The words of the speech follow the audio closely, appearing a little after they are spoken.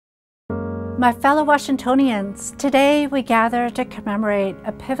My fellow Washingtonians, today we gather to commemorate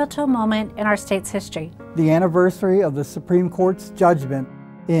a pivotal moment in our state's history. The anniversary of the Supreme Court's judgment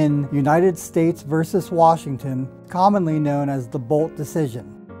in United States versus Washington, commonly known as the Boldt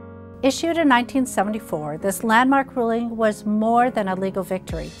decision. Issued in 1974, this landmark ruling was more than a legal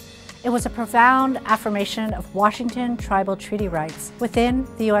victory. It was a profound affirmation of Washington tribal treaty rights within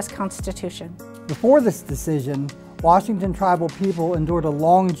the U.S. Constitution. Before this decision, Washington tribal people endured a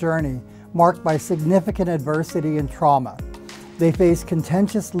long journey marked by significant adversity and trauma. They faced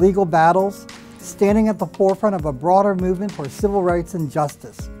contentious legal battles, standing at the forefront of a broader movement for civil rights and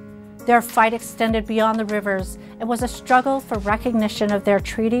justice. Their fight extended beyond the rivers. It was a struggle for recognition of their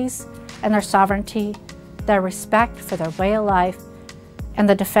treaties and their sovereignty, their respect for their way of life, and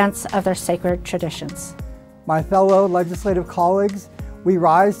the defense of their sacred traditions. My fellow legislative colleagues, we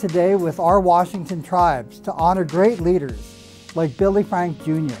rise today with our Washington tribes to honor great leaders like Billy Frank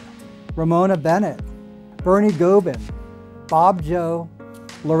Jr., Ramona Bennett, Bernie Gobin, Bob Joe,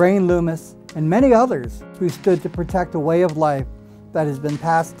 Lorraine Loomis, and many others who stood to protect a way of life that has been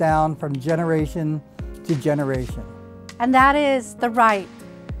passed down from generation to generation. And that is the right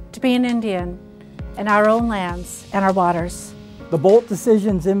to be an Indian in our own lands and our waters. The Boldt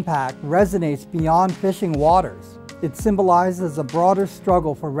decision's impact resonates beyond fishing waters. It symbolizes a broader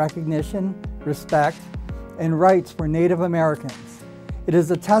struggle for recognition, respect, and rights for Native Americans. It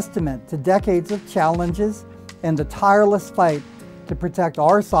is a testament to decades of challenges and the tireless fight to protect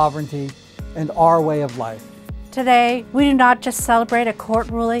our sovereignty and our way of life. Today, we do not just celebrate a court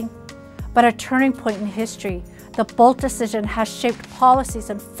ruling, but a turning point in history. The Boldt decision has shaped policies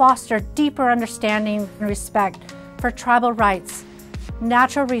and fostered deeper understanding and respect for tribal rights,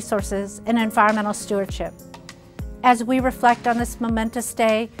 natural resources, and environmental stewardship. As we reflect on this momentous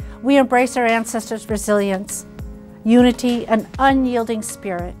day, we embrace our ancestors' resilience, unity, and unyielding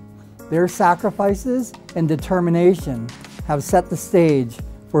spirit. Their sacrifices and determination have set the stage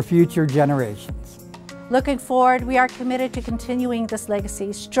for future generations. Looking forward, we are committed to continuing this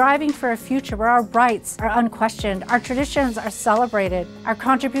legacy, striving for a future where our rights are unquestioned, our traditions are celebrated, our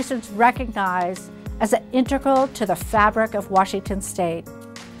contributions recognized as integral to the fabric of Washington State.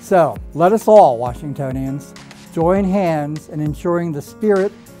 So, let us all, Washingtonians, join hands in ensuring the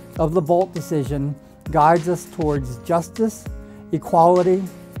spirit of the Boldt decision guides us towards justice, equality,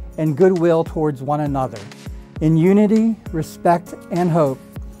 and goodwill towards one another. In unity, respect, and hope,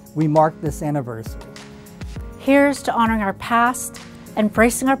 we mark this anniversary. Here's to honoring our past,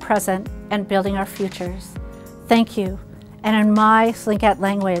 embracing our present, and building our futures. Thank you, and in my Slinket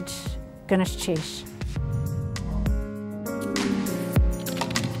language, Gunesh Chish.